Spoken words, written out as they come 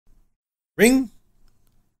Ring?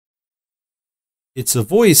 It's a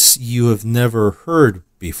voice you have never heard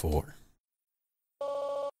before.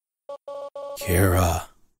 Kara,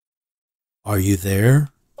 are you there?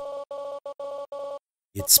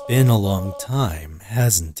 It's been a long time,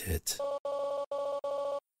 hasn't it?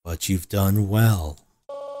 But you've done well.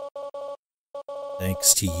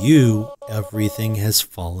 Thanks to you, everything has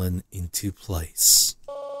fallen into place.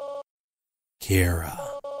 Kara,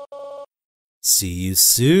 see you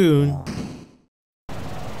soon.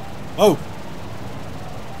 Oh!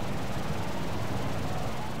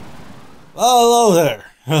 Hello there.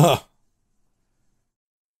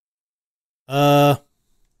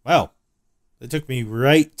 Wow. That took me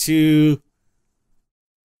right to...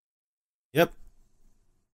 Yep.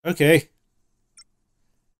 Okay.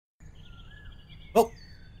 Oh.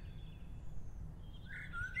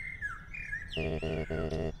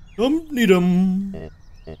 Dum-dee-dum.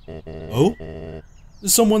 Oh?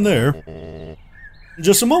 There's someone there.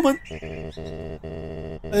 Just a moment.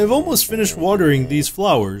 I have almost finished watering these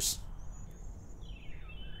flowers.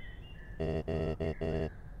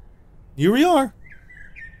 Here we are.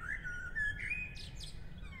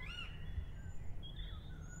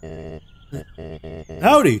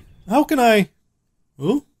 Howdy. How can I...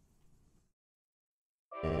 Oh?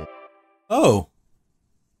 Oh.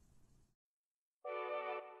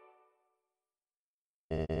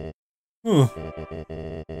 Huh.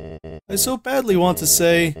 I so badly want to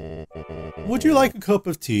say, would you like a cup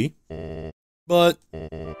of tea? But,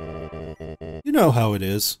 you know how it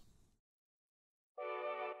is.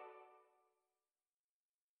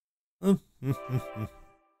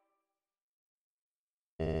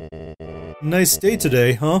 Nice day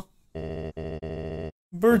today, huh?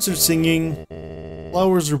 Birds are singing,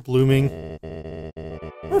 flowers are blooming.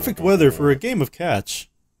 Perfect weather for a game of catch.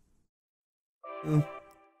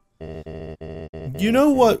 You know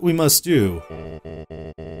what we must do?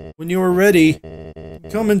 When you are ready,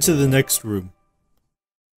 come into the next room.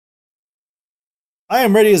 I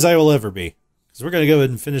am ready as I will ever be, because we're going to go ahead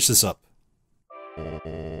and finish this up.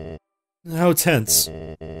 How tense.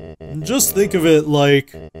 Just think of it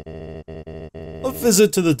like a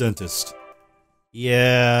visit to the dentist.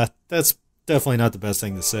 Yeah, that's definitely not the best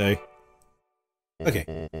thing to say. Okay.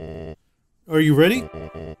 Are you ready?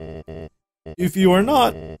 If you are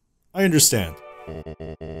not, I understand.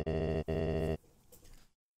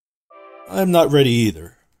 I'm not ready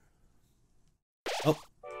either. Oh,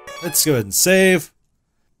 let's go ahead and save.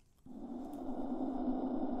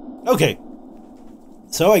 Okay.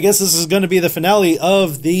 So I guess this is going to be the finale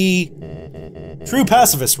of the True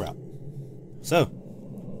Pacifist Route. So,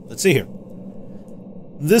 let's see here.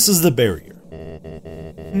 This is the barrier.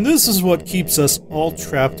 And this is what keeps us all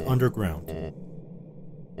trapped underground.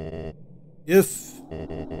 If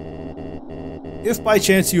by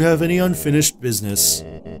chance you have any unfinished business,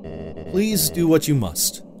 please do what you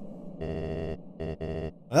must.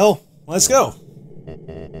 Well, let's go.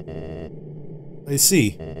 I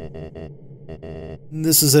see.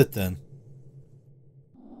 This is it then.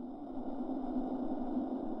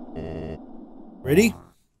 Ready?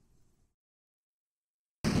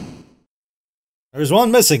 There's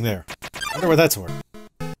one missing there. I wonder where that's for.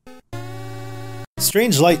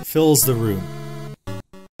 Strange light fills the room.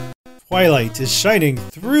 Twilight is shining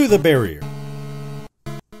through the barrier.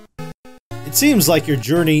 It seems like your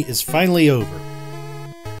journey is finally over.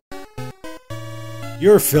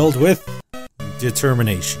 You're filled with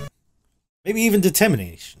determination. Maybe even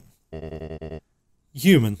determination.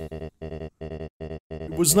 Human.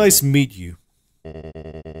 It was nice to meet you.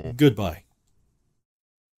 Goodbye.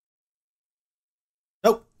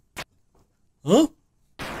 Oh. Huh?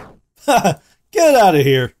 Get out of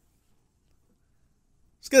here.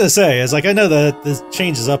 I was gonna say, it's like I know that this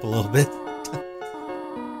changes up a little bit.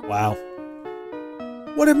 Wow.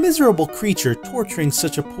 What a miserable creature torturing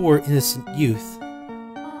such a poor innocent youth.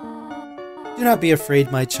 Do not be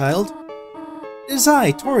afraid, my child. It is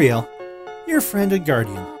I, Toriel, your friend and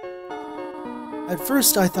guardian. At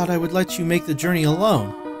first I thought I would let you make the journey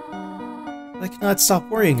alone, but I cannot stop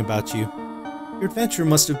worrying about you. Your adventure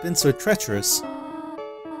must have been so treacherous,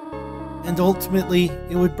 and ultimately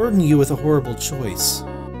it would burden you with a horrible choice.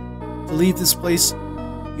 To leave this place,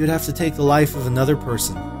 you would have to take the life of another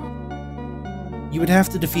person. You would have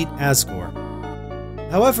to defeat Asgore.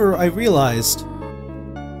 However, I realized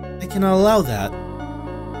I cannot allow that.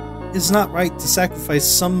 It is not right to sacrifice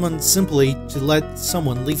someone simply to let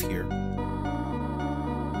someone leave here.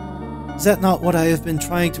 Is that not what I have been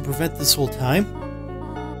trying to prevent this whole time?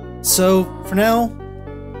 So, for now,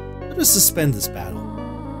 let us suspend this battle.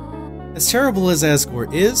 As terrible as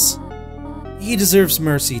Asgore is, he deserves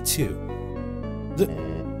mercy too.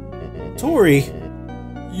 Tori,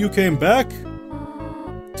 you came back?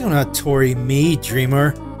 Do not Tori me,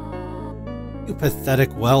 dreamer. You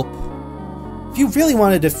pathetic whelp. If you really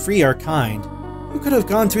wanted to free our kind, you could have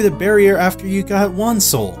gone through the barrier after you got one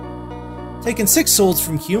soul. Taken 6 souls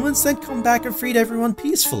from humans, then come back and freed everyone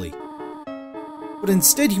peacefully. But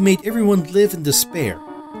instead you made everyone live in despair,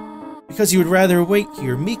 because you would rather wait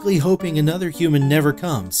here, meekly hoping another human never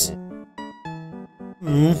comes.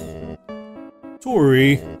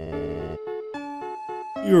 Tori,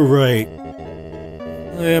 you're right.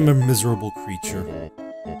 I am a miserable creature.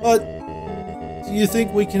 But do you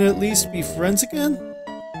think we can at least be friends again?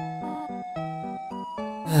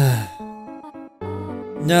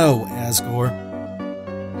 No, Asgore.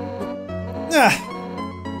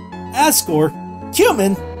 Asgore?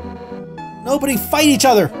 Human? Nobody fight each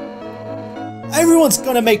other! Everyone's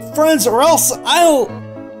gonna make friends or else I'll...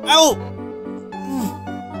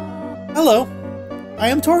 Hello, I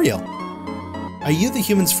am Toriel. Are you the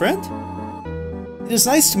human's friend? It is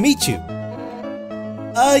nice to meet you.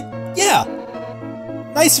 Yeah.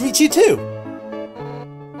 Nice to meet you too.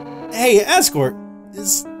 Hey, Asgore,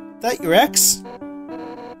 is that your ex?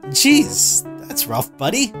 Jeez, that's rough,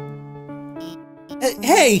 buddy.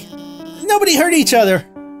 Hey, nobody hurt each other.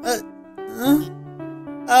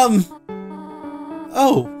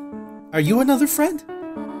 Oh, are you another friend?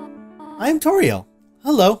 I am Toriel.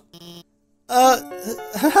 Hello.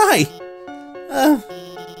 Hi.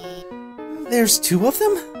 There's 2 of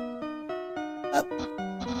them?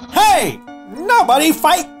 Hey! Nobody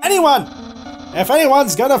fight anyone! If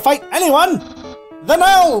anyone's gonna fight anyone, then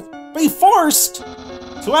I'll be forced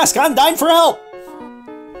to ask Undyne for help!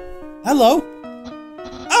 Hello?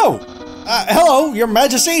 Oh! Hello, your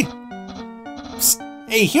majesty! Psst,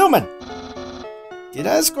 hey, human! Did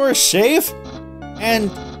Asgore shave?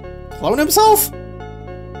 And clone himself?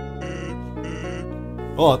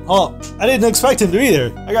 Hold on. I didn't expect him to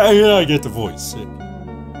either. I gotta get the voice.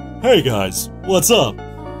 Hey guys, what's up?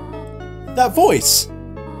 That voice.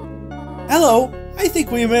 Hello, I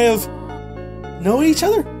think we may have known each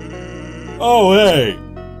other? Oh, hey.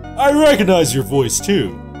 I recognize your voice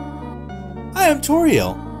too. I am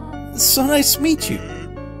Toriel. It's so nice to meet you.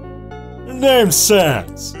 Name's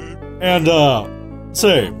Sans. And,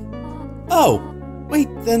 same. Oh, wait,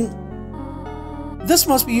 then... This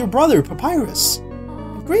must be your brother, Papyrus.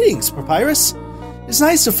 Greetings, Papyrus. It's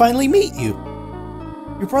nice to finally meet you.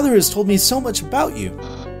 Your brother has told me so much about you.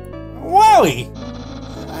 Wowie!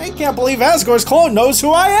 I can't believe Asgore's clone knows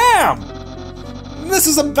who I am! This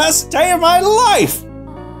is the best day of my life!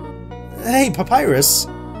 Hey, Papyrus.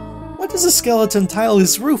 What does a skeleton tile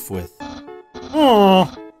his roof with?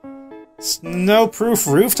 Snow-proof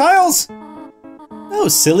roof tiles? No,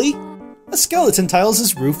 silly. A skeleton tiles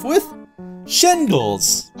his roof with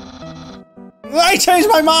shingles. I changed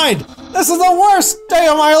my mind! This is the worst day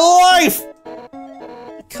of my life!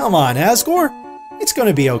 Come on, Asgore. It's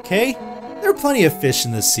gonna be okay. There are plenty of fish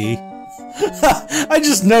in the sea. I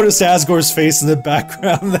just noticed Asgore's face in the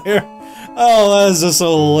background there. Oh, that is just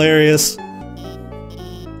so hilarious.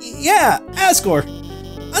 Yeah, Asgore.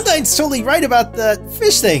 Undyne's totally right about the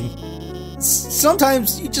fish thing.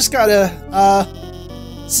 Sometimes you just gotta,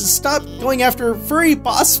 stop going after furry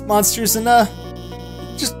boss monsters and,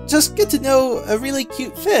 just get to know a really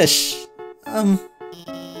cute fish.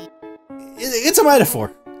 It's a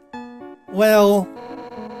metaphor. Well,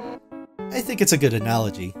 I think it's a good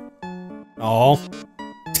analogy. Oh.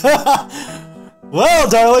 Well,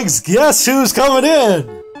 darlings, guess who's coming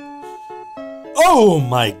in? Oh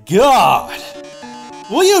my god!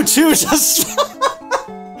 Will you two just...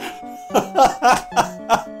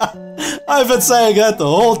 I've been saying that the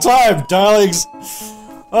whole time, darlings.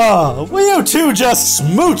 Oh, will you two just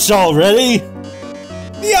smooch already?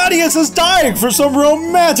 The audience is dying for some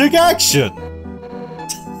romantic action.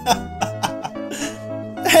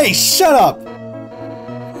 Hey, shut up!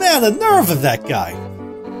 Man, the nerve of that guy.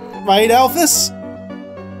 Right, Alphys?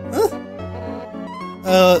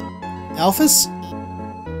 Huh? Alphys?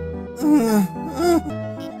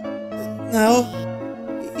 No.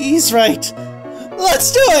 He's right.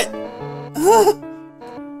 Let's do it!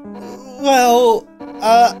 Well,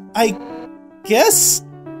 I guess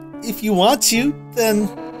if you want to, then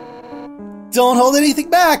don't hold anything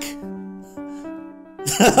back.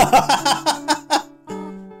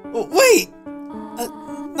 Wait!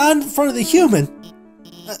 Not in front of the human.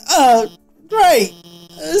 Right.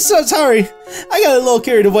 So sorry. I got a little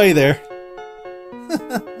carried away there.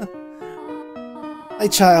 My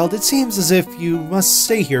child, it seems as if you must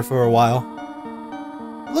stay here for a while.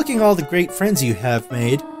 Looking at all the great friends you have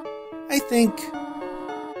made, I think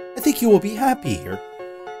you will be happy here.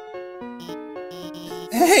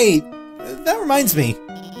 Hey, that reminds me.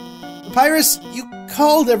 Papyrus, you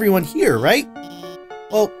called everyone here, right?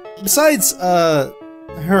 Well, besides,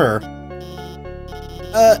 her.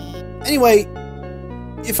 Anyway,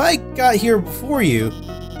 if I got here before you,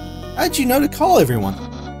 how'd you know to call everyone?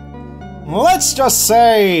 Let's just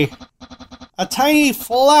say, a tiny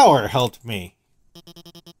flower helped me.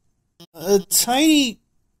 A tiny...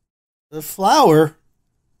 flower?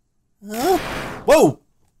 Huh? Whoa!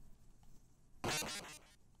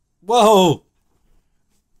 Whoa!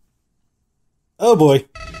 Oh boy.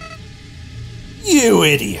 You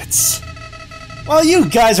idiots! While you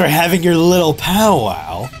guys are having your little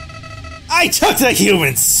powwow, I took the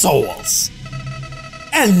human souls!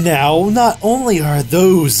 And now, not only are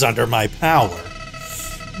those under my power,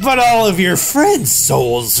 but all of your friends'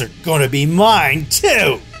 souls are gonna be mine,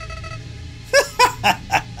 too!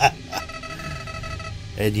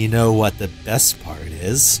 And you know what the best part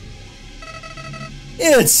is?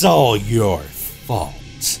 It's all your fault.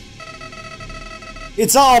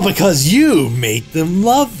 It's all because you made them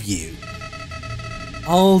love you.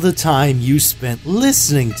 All the time you spent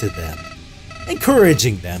listening to them,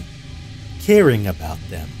 encouraging them, caring about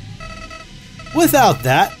them. Without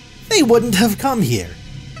that, they wouldn't have come here.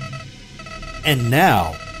 And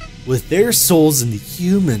now, with their souls and the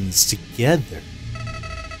humans together,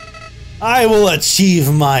 I will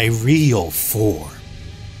achieve my real form.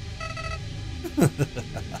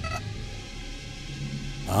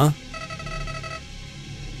 Huh?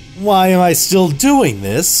 Why am I still doing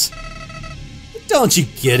this? Don't you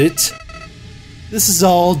get it? This is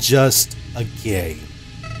all just a game.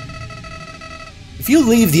 If you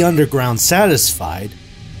leave the underground satisfied,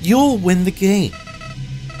 you'll win the game.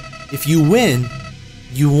 If you win,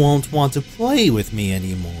 you won't want to play with me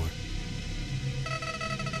anymore.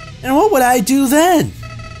 And what would I do then?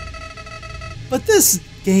 But this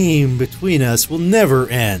game between us will never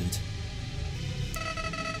end.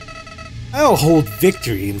 I'll hold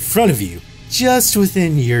victory in front of you, just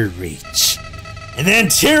within your reach, and then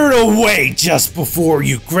tear it away just before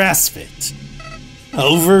you grasp it.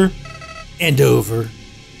 Over and over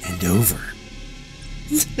and over.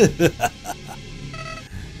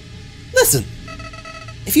 Listen,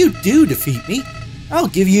 if you do defeat me, I'll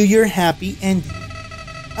give you your happy ending.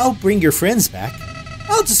 I'll bring your friends back.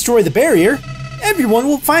 I'll destroy the barrier. Everyone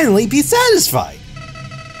will finally be satisfied.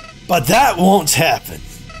 But that won't happen.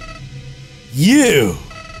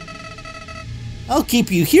 I'll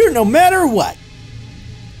keep you here no matter what.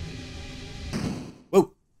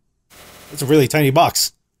 Whoa. That's a really tiny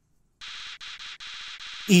box.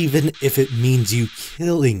 Even if it means you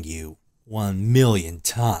killing you 1,000,000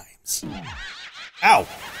 times. Ow.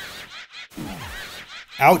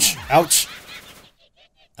 Ouch. Ouch.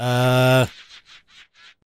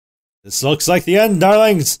 This looks like the end,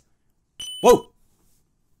 darlings. Whoa.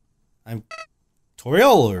 I'm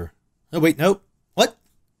Toriel, or... Oh, wait, no. What?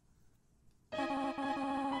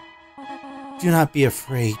 Do not be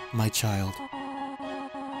afraid, my child.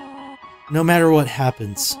 No matter what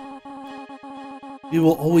happens, we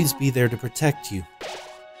will always be there to protect you.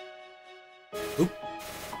 Oop.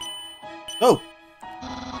 Oh.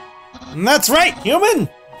 And that's right, human!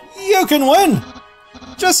 You can win!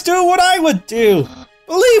 Just do what I would do!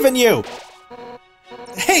 Believe in you!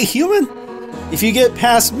 Hey, human! If you get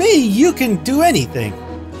past me, you can do anything.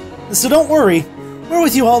 So don't worry, we're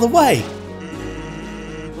with you all the way.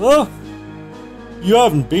 Well, you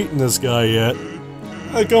haven't beaten this guy yet.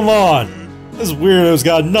 Hey, come on. This weirdo's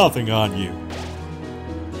got nothing on you.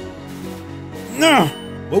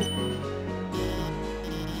 Whoop.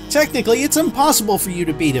 Technically, it's impossible for you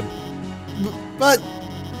to beat him. But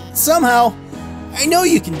somehow, I know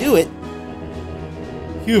you can do it.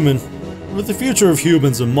 Human, with the future of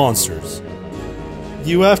humans and monsters,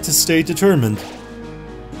 you have to stay determined.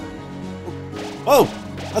 Whoa!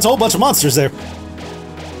 That's a whole bunch of monsters there.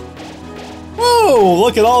 Whoa!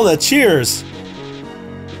 Look at all the cheers!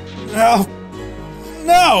 No!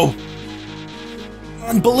 No!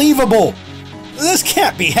 Unbelievable! This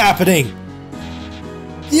can't be happening!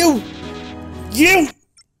 You!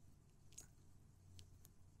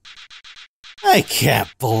 I can't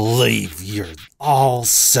believe you're all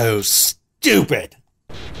so stupid!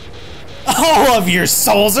 All of your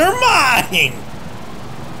souls are mine!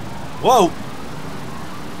 Whoa!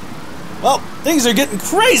 Well, things are getting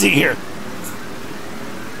crazy here!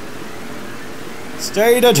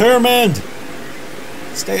 Stay determined!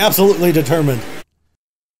 Stay absolutely determined.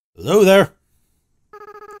 Hello there.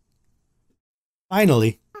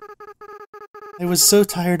 Finally. I was so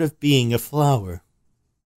tired of being a flower.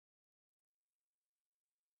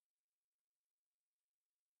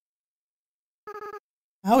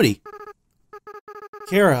 Howdy.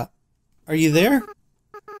 Kara, are you there?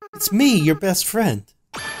 It's me, your best friend.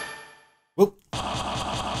 Whoop.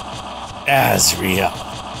 Azria,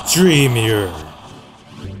 Dreamier.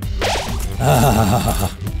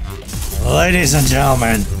 Ladies and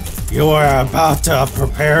gentlemen, you are about to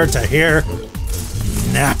prepare to hear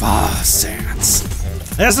Nappa Sans.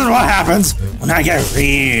 This is what happens when I get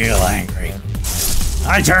real angry.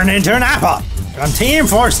 I turn into an apple from Team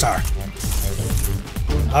 4-Star.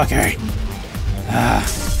 Okay.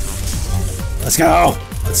 Let's go.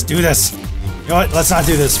 Let's do this. You know what? Let's not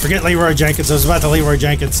do this. Forget Leroy Jenkins. I was about to Leroy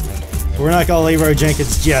Jenkins. But we're not going Leroy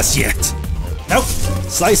Jenkins just yet. Nope.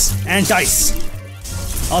 Slice and dice.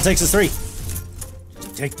 All it takes is 3.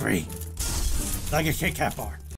 Take 3. Like a Kit Kat bar.